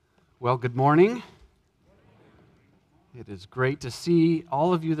Well, good morning. It is great to see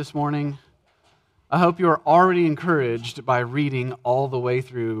all of you this morning. I hope you are already encouraged by reading all the way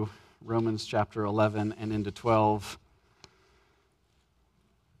through Romans chapter 11 and into 12.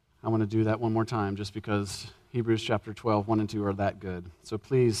 I want to do that one more time just because Hebrews chapter 12, 1 and 2 are that good. So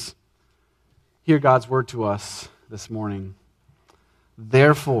please hear God's word to us this morning.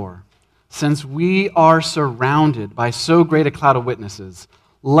 Therefore, since we are surrounded by so great a cloud of witnesses,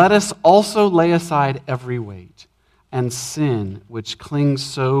 let us also lay aside every weight and sin which clings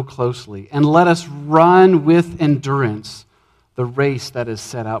so closely, and let us run with endurance the race that is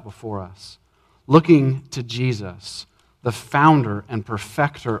set out before us, looking to Jesus, the founder and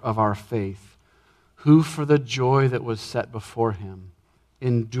perfecter of our faith, who for the joy that was set before him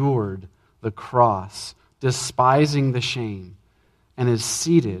endured the cross, despising the shame, and is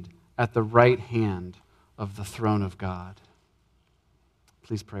seated at the right hand of the throne of God.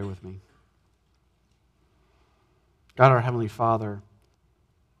 Please pray with me. God, our Heavenly Father,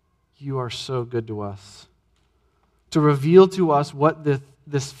 you are so good to us. To reveal to us what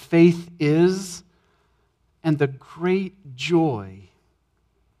this faith is and the great joy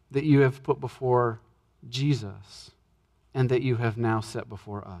that you have put before Jesus and that you have now set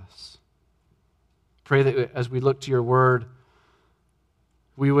before us. Pray that as we look to your word,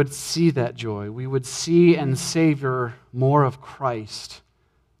 we would see that joy. We would see and savor more of Christ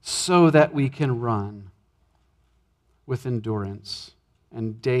so that we can run with endurance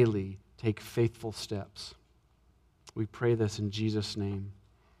and daily take faithful steps. We pray this in Jesus' name.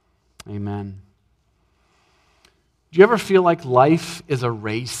 Amen. Do you ever feel like life is a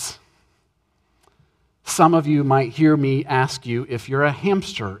race? Some of you might hear me ask you if you're a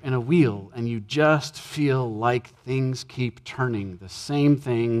hamster in a wheel and you just feel like things keep turning, the same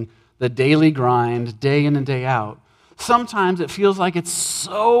thing, the daily grind, day in and day out. Sometimes it feels like it's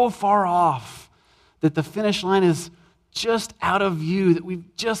so far off that the finish line is just out of view, that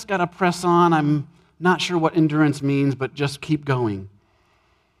we've just got to press on. I'm not sure what endurance means, but just keep going.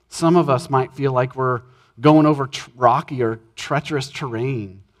 Some of us might feel like we're going over rocky or treacherous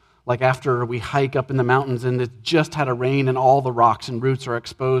terrain, like after we hike up in the mountains and it just had a rain and all the rocks and roots are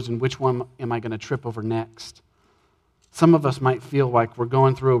exposed, and which one am I going to trip over next? Some of us might feel like we're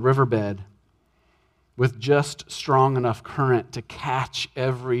going through a riverbed with just strong enough current to catch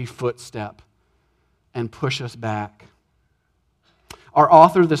every footstep and push us back. Our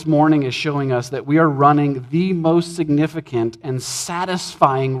author this morning is showing us that we are running the most significant and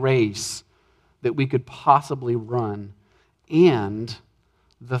satisfying race that we could possibly run, and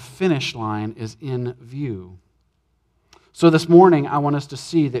the finish line is in view. So this morning, I want us to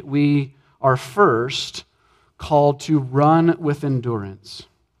see that we are first called to run with endurance.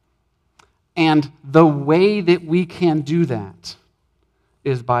 And the way that we can do that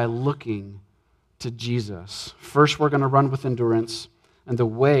is by looking to Jesus. First, we're going to run with endurance. And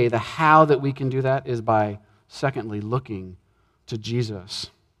the how that we can do that is by, secondly, looking to Jesus.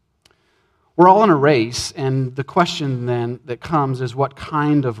 We're all in a race, and the question then that comes is, what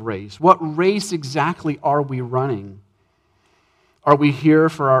kind of race? What race exactly are we running? Are we here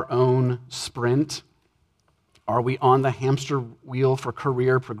for our own sprint? Are we on the hamster wheel for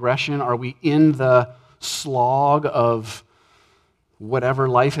career progression? Are we in the slog of whatever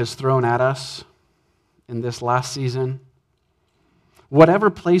life has thrown at us in this last season? Whatever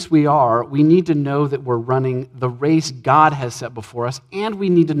place we are, we need to know that we're running the race God has set before us, and we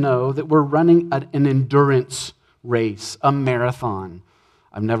need to know that we're running an endurance race, a marathon.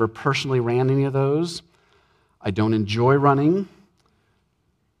 I've never personally ran any of those. I don't enjoy running,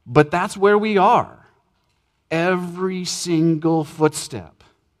 but that's where we are. Every single footstep,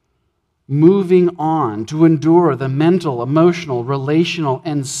 moving on to endure the mental, emotional, relational,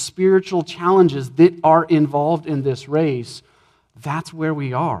 and spiritual challenges that are involved in this race. That's where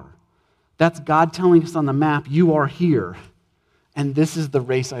we are. That's God telling us on the map, you are here, and this is the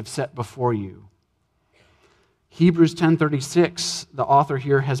race I've set before you. Hebrews 10:36, the author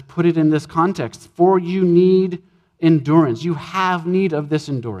here has put it in this context. For you need endurance. You have need of this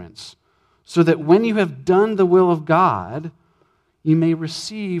endurance, so that when you have done the will of God, you may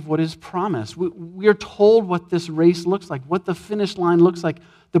receive what is promised. We are told what this race looks like, what the finish line looks like.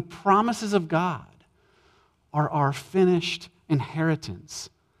 The promises of God are our finished inheritance.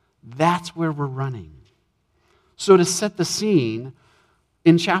 That's where we're running. So to set the scene,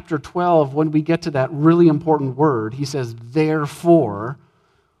 in chapter 12, when we get to that really important word, he says, therefore,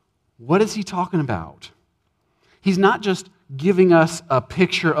 what is he talking about? He's not just giving us a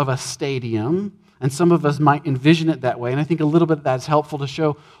picture of a stadium, and some of us might envision it that way, and I think a little bit of that's helpful to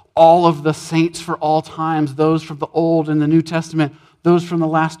show all of the saints for all times, those from the Old and the New Testament, those from the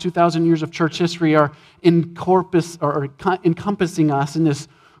last 2,000 years of church history are encompassing us in this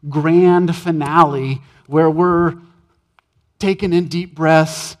grand finale where we're taking in deep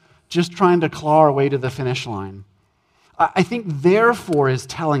breaths, just trying to claw our way to the finish line. I think therefore is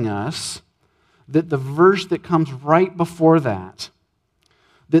telling us that the verse that comes right before that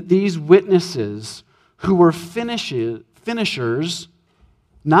these witnesses who were finishers,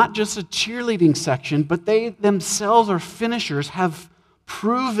 not just a cheerleading section, but they themselves are finishers, have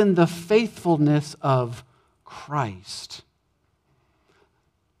proven the faithfulness of Christ.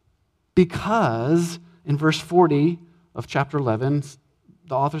 Because in verse 40 of chapter 11,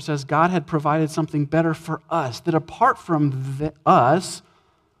 the author says, God had provided something better for us, that apart from us,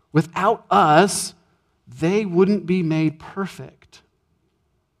 without us, they wouldn't be made perfect.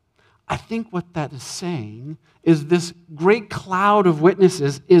 I think what that is saying is this great cloud of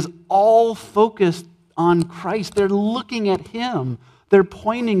witnesses is all focused on Christ. They're looking at Him. They're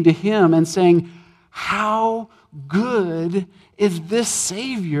pointing to Him and saying, how good is this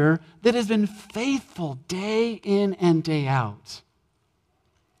Savior that has been faithful day in and day out?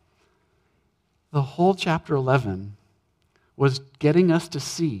 The whole chapter 11 was getting us to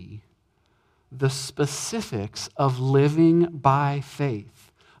see the specifics of living by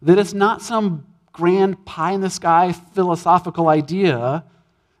faith. That it's not some grand pie-in-the-sky philosophical idea.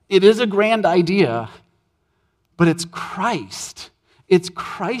 It is a grand idea, but it's Christ. It's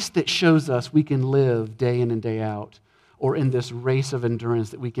Christ that shows us we can live day in and day out, or in this race of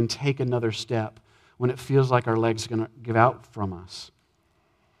endurance that we can take another step when it feels like our legs are going to give out from us.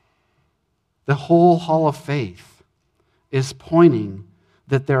 The whole hall of faith is pointing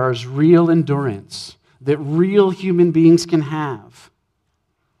that there is real endurance that real human beings can have.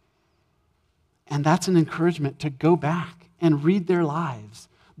 And that's an encouragement to go back and read their lives.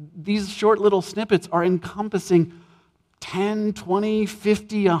 These short little snippets are encompassing 10, 20,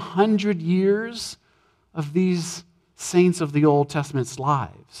 50, 100 years of these saints of the Old Testament's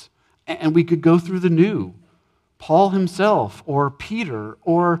lives. And we could go through the New. Paul himself, or Peter,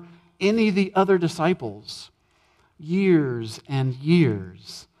 or any of the other disciples. Years and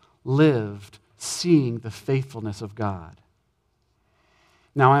years lived seeing the faithfulness of God.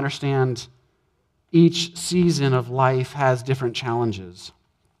 Now, I understand each season of life has different challenges.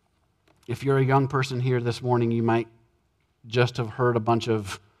 If you're a young person here this morning, you might just have heard a bunch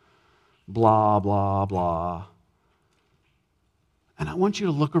of blah, blah, blah. And I want you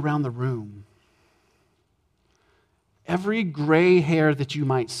to look around the room. Every gray hair that you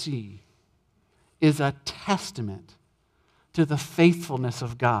might see is a testament to the faithfulness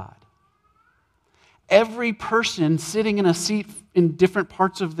of God. Every person sitting in a seat in different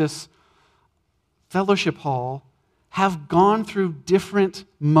parts of this fellowship hall have gone through different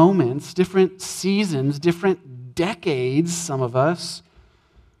moments, different seasons, different decades, some of us,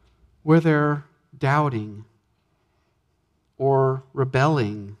 where they're doubting or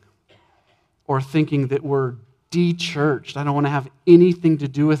rebelling or thinking that we're de-churched. I don't want to have anything to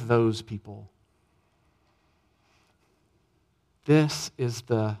do with those people. This is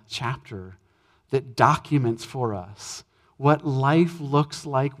the chapter that documents for us what life looks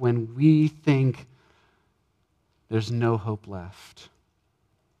like when we think there's no hope left.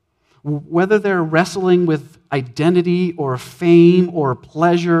 Whether they're wrestling with identity or fame or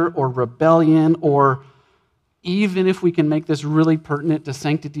pleasure or rebellion, or even if we can make this really pertinent to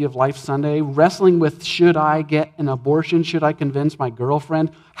Sanctity of Life Sunday, wrestling with, should I get an abortion? Should I convince my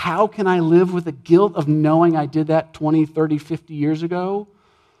girlfriend? How can I live with the guilt of knowing I did that 20, 30, 50 years ago?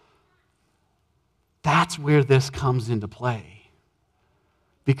 That's where this comes into play.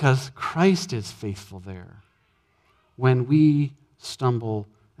 Because Christ is faithful there when we stumble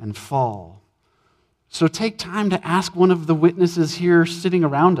and fall. So take time to ask one of the witnesses here sitting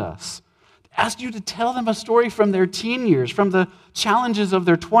around us. Ask you to tell them a story from their teen years, from the challenges of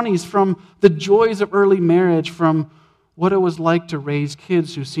their 20s, from the joys of early marriage, from what it was like to raise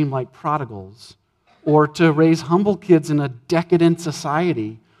kids who seemed like prodigals, or to raise humble kids in a decadent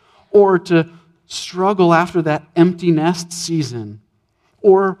society, or to struggle after that empty nest season,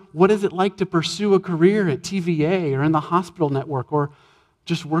 or what is it like to pursue a career at TVA or in the hospital network, or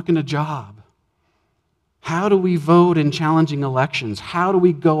just working a job. How do we vote in challenging elections? How do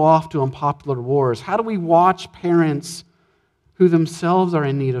we go off to unpopular wars? How do we watch parents who themselves are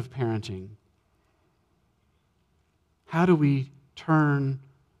in need of parenting? How do we turn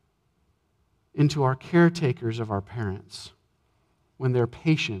into our caretakers of our parents when they're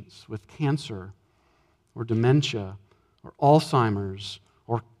patients with cancer or dementia or Alzheimer's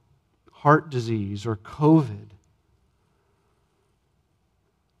or heart disease or COVID?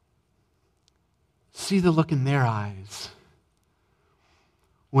 See the look in their eyes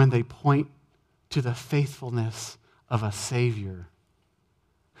when they point to the faithfulness of a Savior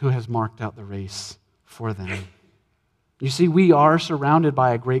who has marked out the race for them. You see, we are surrounded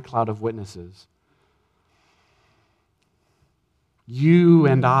by a great cloud of witnesses. You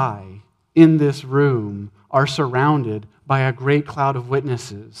and I, in this room, are surrounded by a great cloud of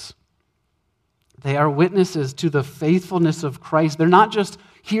witnesses. They are witnesses to the faithfulness of Christ. They're not just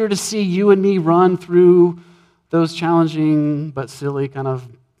here to see you and me run through those challenging but silly kind of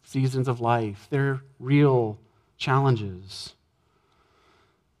seasons of life. They're real challenges.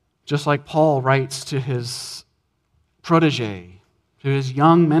 Just like Paul writes to his protege, to his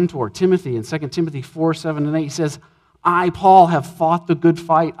young mentor, Timothy, in 2 Timothy 4, 7, and 8, he says, I, Paul, have fought the good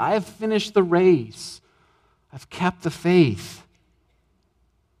fight. I have finished the race. I've kept the faith.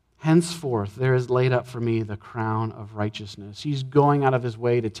 Henceforth, there is laid up for me the crown of righteousness. He's going out of his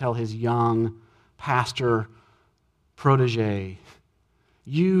way to tell his young pastor protege,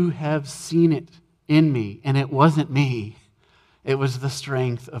 you have seen it in me, and it wasn't me. It was the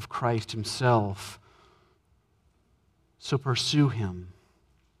strength of Christ himself. So pursue him.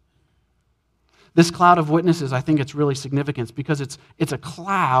 This cloud of witnesses, I think it's really significant because it's a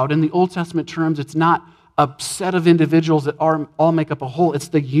cloud. In the Old Testament terms, it's not a set of individuals that all make up a whole. It's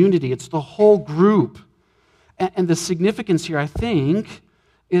the unity. It's the whole group. And the significance here, I think,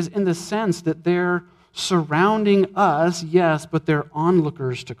 is in the sense that they're surrounding us, yes, but they're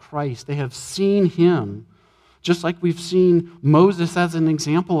onlookers to Christ. They have seen him, just like we've seen Moses as an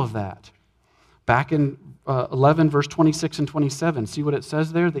example of that. Back in 11, verse 26 and 27, see what it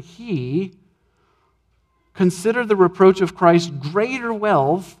says there? That he considered the reproach of Christ greater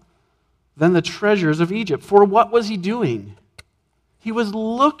wealth than the treasures of Egypt. For what was he doing? He was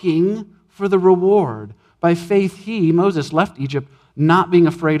looking for the reward. By faith he, Moses, left Egypt, not being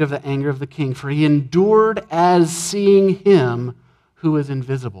afraid of the anger of the king, for he endured as seeing him who is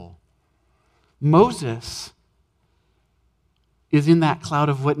invisible. Moses is in that cloud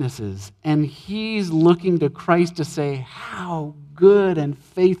of witnesses, and he's looking to Christ to say, how good and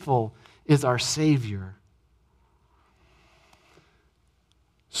faithful is our Savior.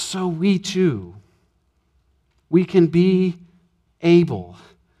 So we too, we can be able,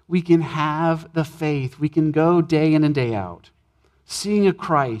 we can have the faith, we can go day in and day out, seeing a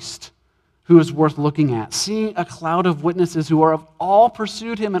Christ who is worth looking at, seeing a cloud of witnesses who have all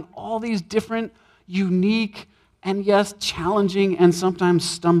pursued him in all these different, unique, and yes, challenging and sometimes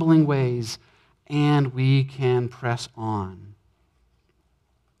stumbling ways, and we can press on.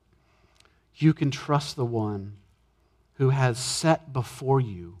 You can trust the one who has set before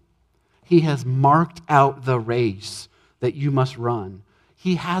you. He has marked out the race that you must run.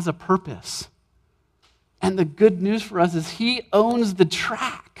 He has a purpose. And the good news for us is he owns the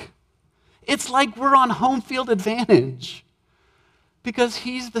track. It's like we're on home field advantage because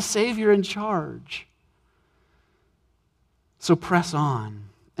he's the Savior in charge. So press on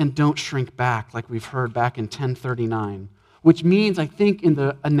and don't shrink back like we've heard back in 1039, which means, I think, in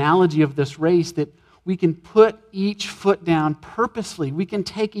the analogy of this race, that we can put each foot down purposely. We can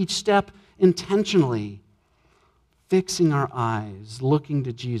take each step intentionally, fixing our eyes, looking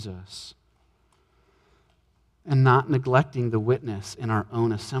to Jesus, and not neglecting the witness in our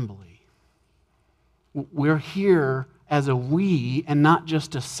own assembly. We're here as a we and not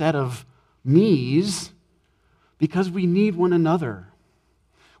just a set of me's because we need one another.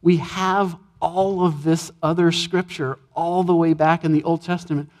 We have all of this other scripture all the way back in the Old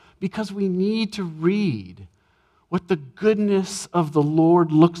Testament because we need to read what the goodness of the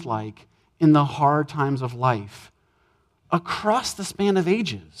Lord looks like in the hard times of life across the span of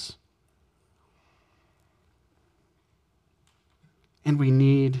ages. And we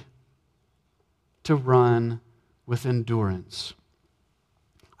need to run with endurance.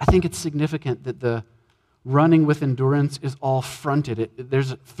 I think it's significant that the running with endurance is all fronted.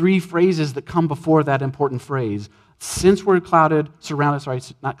 There's three phrases that come before that important phrase. Since we're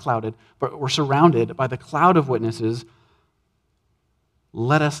we're surrounded by the cloud of witnesses,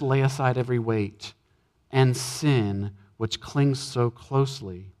 let us lay aside every weight and sin which clings so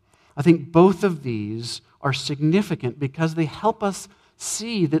closely. I think both of these are significant because they help us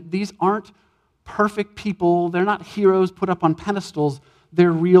see that these aren't perfect people. They're not heroes put up on pedestals.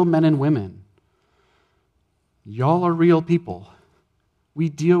 They're real men and women. Y'all are real people. We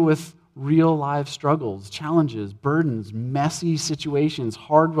deal with real life struggles, challenges, burdens, messy situations,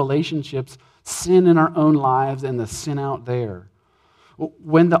 hard relationships, sin in our own lives, and the sin out there.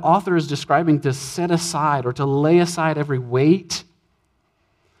 When the author is describing to set aside or to lay aside every weight,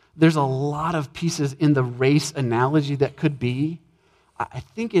 there's a lot of pieces in the race analogy that could be. I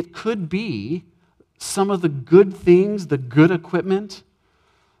think it could be some of the good things, the good equipment,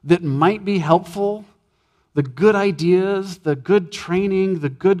 that might be helpful, the good ideas, the good training, the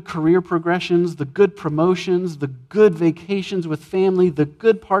good career progressions, the good promotions, the good vacations with family, the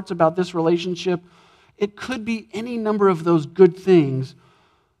good parts about this relationship, it could be any number of those good things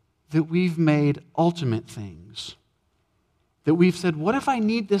that we've made ultimate things. That we've said, what if I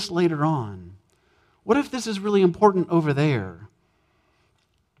need this later on? What if this is really important over there?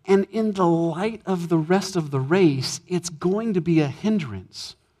 And in the light of the rest of the race, it's going to be a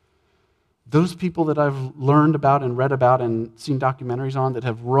hindrance. Those people that I've learned about and read about and seen documentaries on that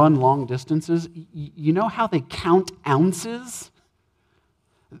have run long distances, you know how they count ounces?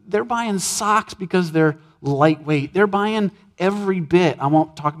 They're buying socks because they're lightweight. They're buying every bit. I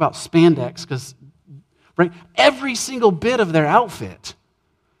won't talk about spandex because, right, every single bit of their outfit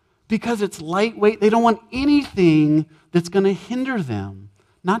because it's lightweight. They don't want anything that's going to hinder them,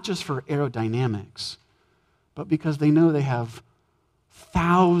 not just for aerodynamics, but because they know they have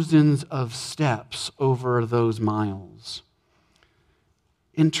thousands of steps over those miles.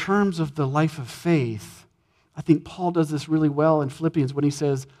 In terms of the life of faith, I think Paul does this really well in Philippians when he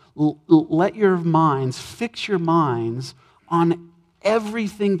says, let your minds, fix your minds on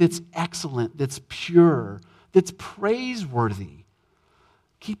everything that's excellent, that's pure, that's praiseworthy.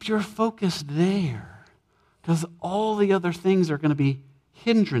 Keep your focus there, because all the other things are going to be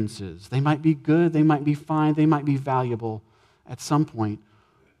hindrances. They might be good, they might be fine, they might be valuable at some point,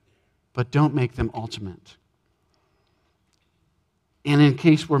 but don't make them ultimate. And in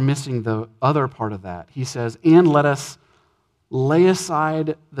case we're missing the other part of that, he says, and let us lay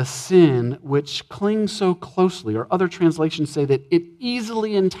aside the sin which clings so closely, or other translations say that it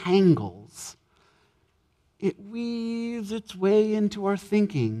easily entangles. It weaves its way into our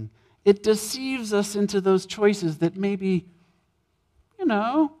thinking. It deceives us into those choices that maybe,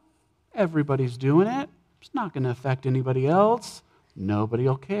 everybody's doing it. It's not going to affect anybody else. Nobody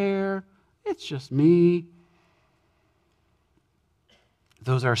will care. It's just me.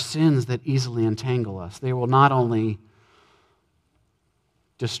 Those are sins that easily entangle us. They will not only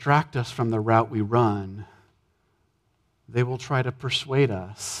distract us from the route we run, they will try to persuade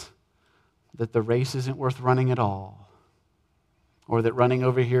us that the race isn't worth running at all, or that running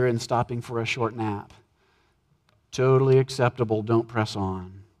over here and stopping for a short nap, totally acceptable, don't press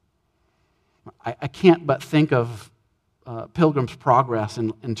on. I can't but think of Pilgrim's Progress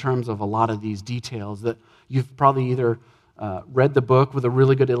in terms of a lot of these details that you've probably either read the book with the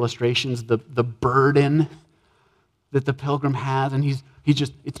really good illustrations, the burden that the pilgrim has, and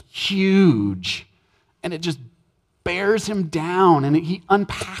it's huge, and it just bears him down, and he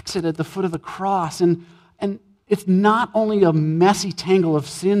unpacks it at the foot of the cross, and it's not only a messy tangle of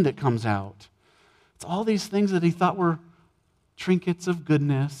sin that comes out, it's all these things that he thought were trinkets of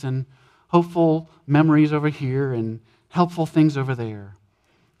goodness and hopeful memories over here and helpful things over there.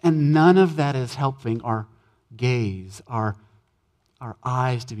 And none of that is helping our gaze, our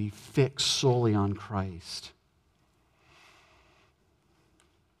eyes to be fixed solely on Christ.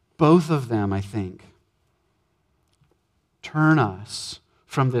 Both of them, I think, turn us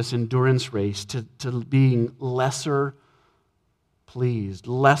from this endurance race to being lesser pleased,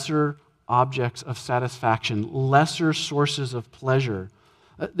 lesser objects of satisfaction, lesser sources of pleasure.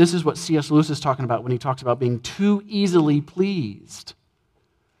 This is what C.S. Lewis is talking about when he talks about being too easily pleased.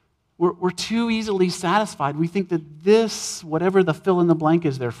 We're too easily satisfied. We think that this, whatever the fill in the blank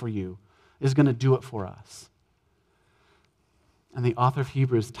is there for you, is going to do it for us. And the author of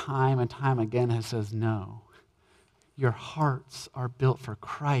Hebrews time and time again has says, no, your hearts are built for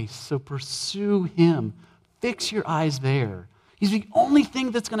Christ, so pursue Him. Fix your eyes there. He's the only thing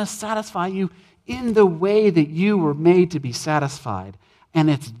that's going to satisfy you in the way that you were made to be satisfied.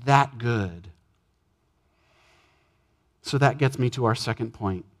 And it's that good. So that gets me to our second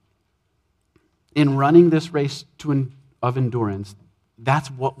point. In running this race of endurance, that's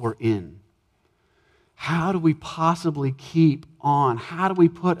what we're in. How do we possibly keep on? How do we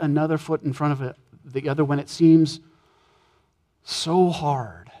put another foot in front of the other when it seems so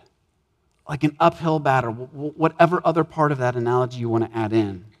hard? Like an uphill battle, whatever other part of that analogy you want to add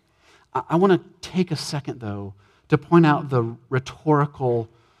in. I want to take a second, though, to point out the rhetorical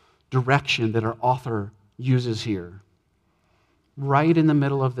direction that our author uses here. Right in the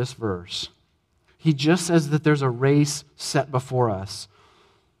middle of this verse, he just says that there's a race set before us.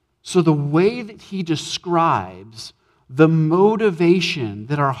 So the way that he describes the motivation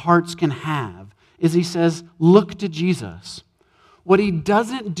that our hearts can have is he says, look to Jesus. What he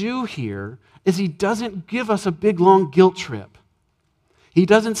doesn't do here is he doesn't give us a big, long guilt trip. He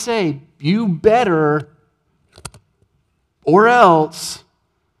doesn't say, you better, or else.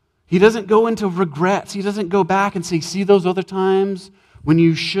 He doesn't go into regrets. He doesn't go back and say, see those other times when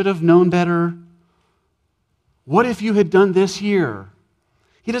you should have known better? What if you had done this here?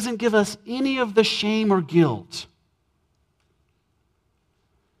 He doesn't give us any of the shame or guilt.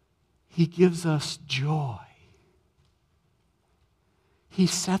 He gives us joy. He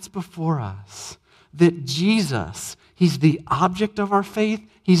sets before us that Jesus, He's the object of our faith,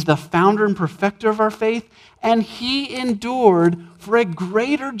 He's the founder and perfecter of our faith, and He endured for a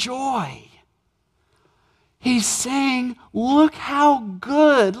greater joy. He's saying, look how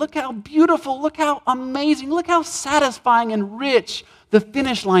good, look how beautiful, look how amazing, look how satisfying and rich the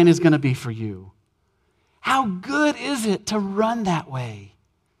finish line is going to be for you. How good is it to run that way?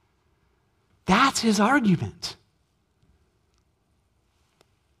 That's His argument.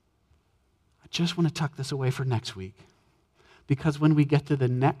 I just want to tuck this away for next week, because when we get to the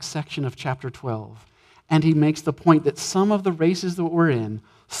next section of chapter 12, and he makes the point that some of the races that we're in,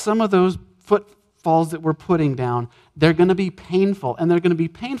 some of those footfalls that we're putting down, they're going to be painful. And they're going to be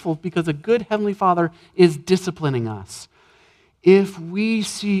painful because a good Heavenly Father is disciplining us. If we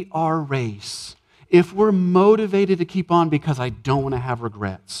see our race, if we're motivated to keep on because I don't want to have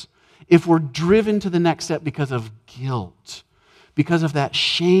regrets, if we're driven to the next step because of guilt, because of that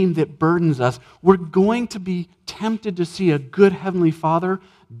shame that burdens us, we're going to be tempted to see a good Heavenly Father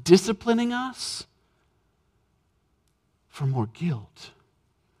disciplining us for more guilt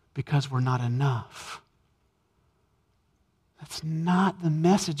because we're not enough. That's not the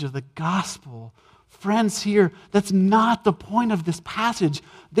message of the gospel. Friends, here, that's not the point of this passage.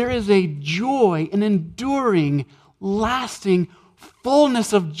 There is a joy, an enduring, lasting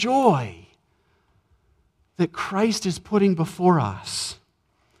fullness of joy that Christ is putting before us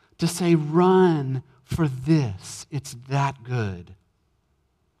to say, run for this. It's that good.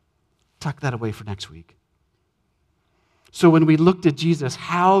 Tuck that away for next week. So when we looked at Jesus,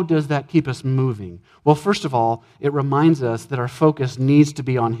 how does that keep us moving? Well, first of all, it reminds us that our focus needs to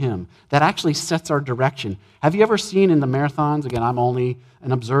be on Him. That actually sets our direction. Have you ever seen in the marathons, again, I'm only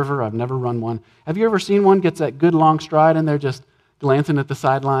an observer, I've never run one. Have you ever seen one gets that good long stride and they're just glancing at the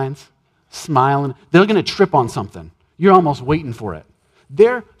sidelines, smiling? They're going to trip on something. You're almost waiting for it.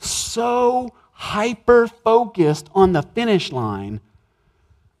 They're so hyper-focused on the finish line.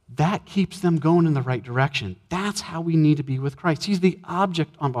 That keeps them going in the right direction. That's how we need to be with Christ. He's the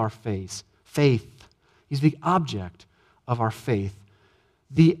object of our faith. He's the object of our faith.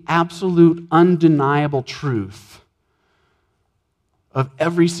 The absolute, undeniable truth of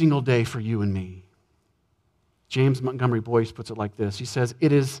every single day for you and me. James Montgomery Boyce puts it like this. He says,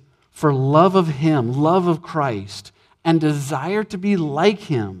 it is for love of Him, love of Christ, and desire to be like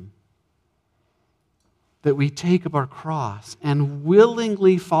Him that we take up our cross and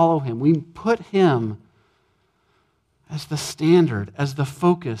willingly follow Him. We put Him as the standard, as the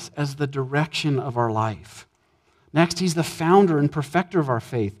focus, as the direction of our life. Next, He's the founder and perfecter of our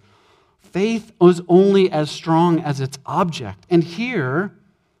faith. Faith is only as strong as its object. And here,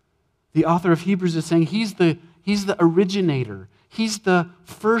 the author of Hebrews is saying He's the originator. He's the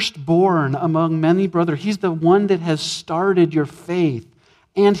firstborn among many brothers. He's the one that has started your faith.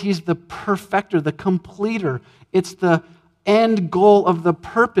 And He's the perfecter, the completer. It's the end goal of the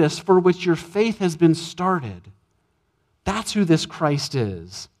purpose for which your faith has been started. That's who this Christ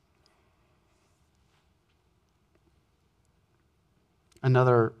is.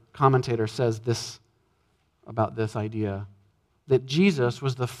 Another commentator says this about this idea, that Jesus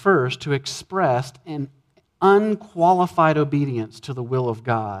was the first to express an unqualified obedience to the will of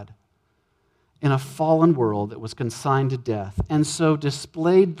God in a fallen world that was consigned to death, and so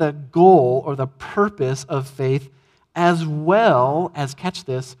displayed the goal or the purpose of faith as well as, catch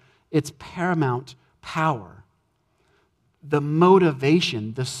this, its paramount power. The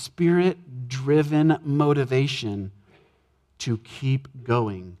motivation, the Spirit-driven motivation to keep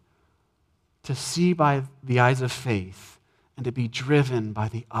going, to see by the eyes of faith, and to be driven by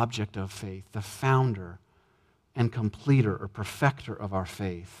the object of faith, the founder and completer or perfecter of our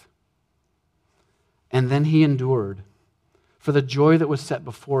faith. And then He endured for the joy that was set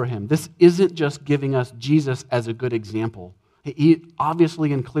before Him. This isn't just giving us Jesus as a good example. He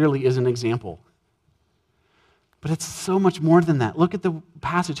obviously and clearly is an example. But it's so much more than that. Look at the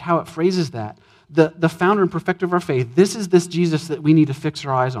passage, how it phrases that. The founder and perfecter of our faith, this is this Jesus that we need to fix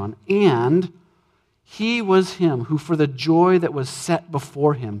our eyes on. And He was Him who, for the joy that was set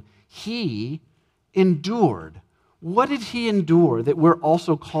before Him, He endured. What did He endure that we're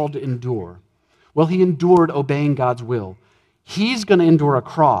also called to endure? Well, He endured obeying God's will. He's going to endure a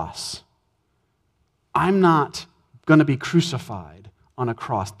cross. I'm not going to be crucified on a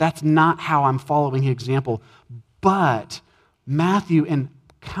cross. That's not how I'm following His example. But Matthew and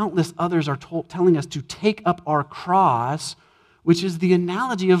countless others are telling us to take up our cross which is the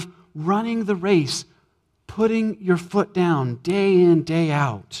analogy of running the race, putting your foot down day in, day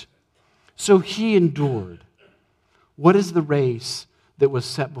out. So he endured. What is the race that was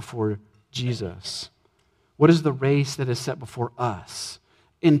set before Jesus? What is the race that is set before us?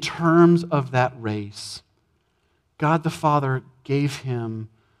 In terms of that race, God the Father gave him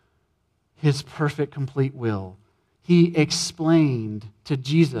his perfect, complete will. He explained to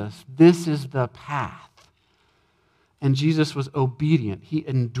Jesus, this is the path. And Jesus was obedient. He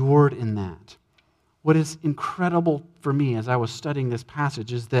endured in that. What is incredible for me as I was studying this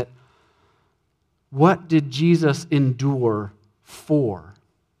passage is that what did Jesus endure for?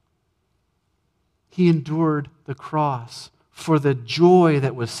 He endured the cross for the joy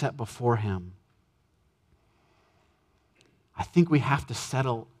that was set before him. I think we have to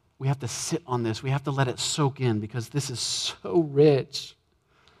sit on this. We have to let it soak in because this is so rich.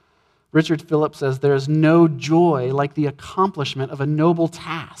 Richard Phillips says, there is no joy like the accomplishment of a noble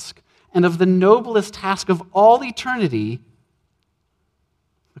task, and of the noblest task of all eternity,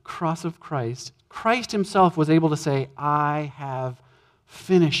 the cross of Christ. Christ himself was able to say, I have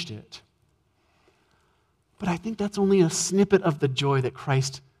finished it. But I think that's only a snippet of the joy that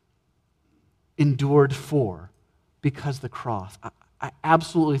Christ endured for because the cross. I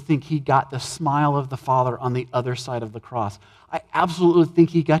absolutely think he got the smile of the Father on the other side of the cross. I absolutely think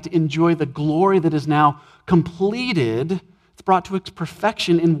he got to enjoy the glory that is now completed. It's brought to its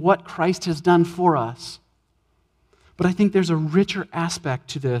perfection in what Christ has done for us. But I think there's a richer aspect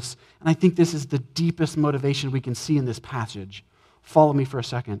to this, and I think this is the deepest motivation we can see in this passage. Follow me for a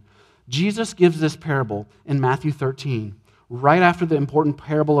second. Jesus gives this parable in Matthew 13, right after the important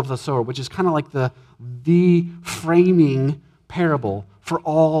parable of the sower, which is kind of like the framing parable for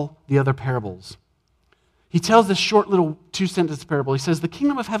all the other parables. He tells this short little 2-sentence parable. He says, the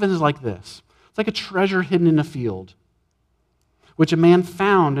kingdom of heaven is like this. It's like a treasure hidden in a field, which a man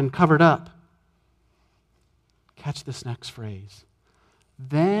found and covered up. Catch this next phrase.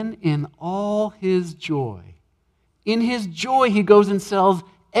 Then in all his joy, he goes and sells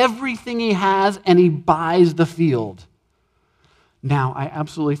everything he has and he buys the field. Now, I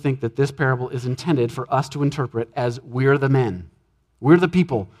absolutely think that this parable is intended for us to interpret as we're the men. We're the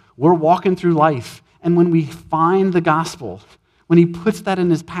people. We're walking through life. And when we find the gospel, when he puts that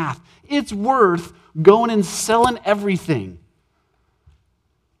in his path, it's worth going and selling everything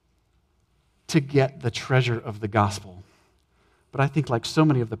to get the treasure of the gospel. But I think like so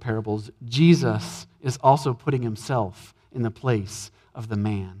many of the parables, Jesus is also putting himself in the place of the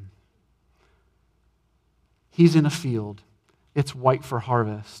man. He's in a field. It's white for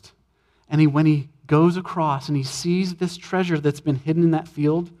harvest. And when he goes across and he sees this treasure that's been hidden in that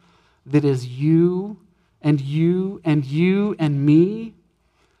field, that is you and you and you and me,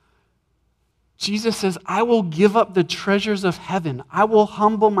 Jesus says, I will give up the treasures of heaven. I will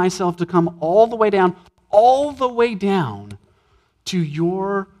humble myself to come all the way down to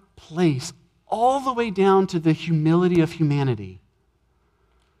your place, all the way down to the humility of humanity.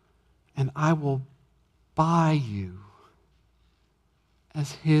 And I will buy you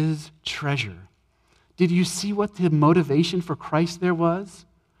as his treasure. Did you see what the motivation for Christ there was?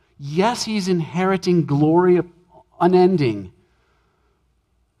 Yes, he's inheriting glory unending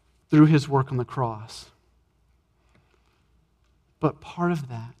through his work on the cross. But part of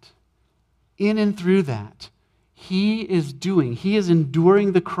that, in and through that, he is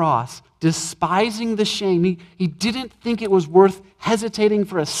enduring the cross, despising the shame. He didn't think it was worth hesitating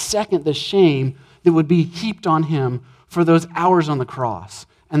for a second the shame that would be heaped on him for those hours on the cross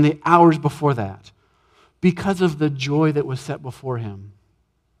and the hours before that, because of the joy that was set before him.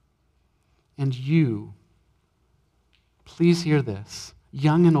 And you, please hear this,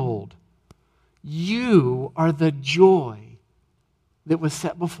 young and old, you are the joy that was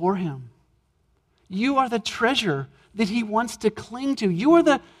set before him. You are the treasure that he wants to cling to. You are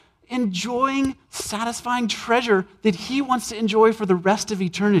the enjoying, satisfying treasure that he wants to enjoy for the rest of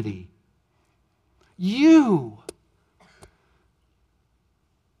eternity. You.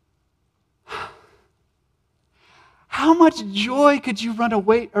 How much joy could you run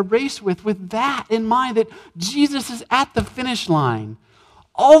a race with that in mind, that Jesus is at the finish line?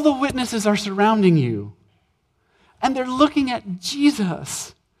 All the witnesses are surrounding you, and they're looking at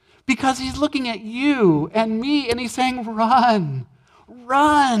Jesus because he's looking at you and me, and he's saying, run,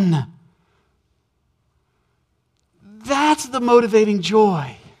 run. That's the motivating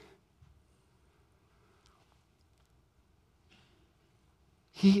joy.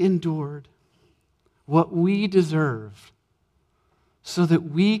 He endured what we deserve so that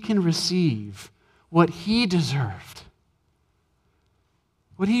we can receive what he deserved,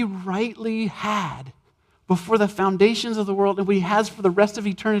 what he rightly had before the foundations of the world and what he has for the rest of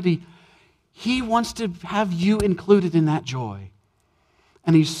eternity. He wants to have you included in that joy.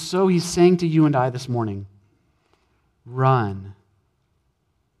 And he's saying to you and I this morning, run.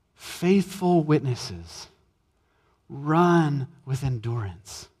 Faithful witnesses, run with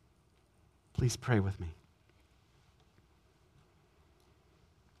endurance. Please pray with me.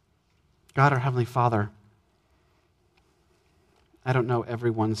 God, our Heavenly Father, I don't know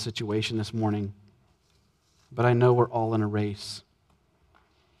everyone's situation this morning, but I know we're all in a race.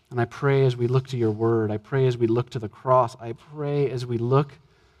 And I pray as we look to your word, I pray as we look to the cross, I pray as we look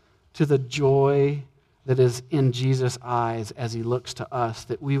to the joy that is in Jesus' eyes as he looks to us,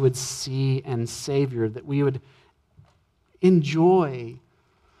 that we would see and savor, that we would enjoy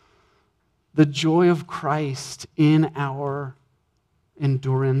the joy of Christ in our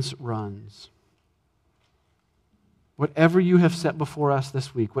endurance runs. Whatever you have set before us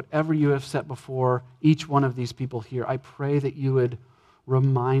this week, whatever you have set before each one of these people here, I pray that you would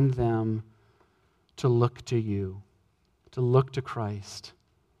remind them to look to you, to look to Christ,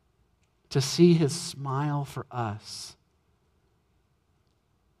 to see his smile for us,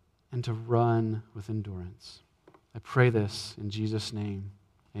 and to run with endurance. I pray this in Jesus' name.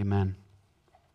 Amen.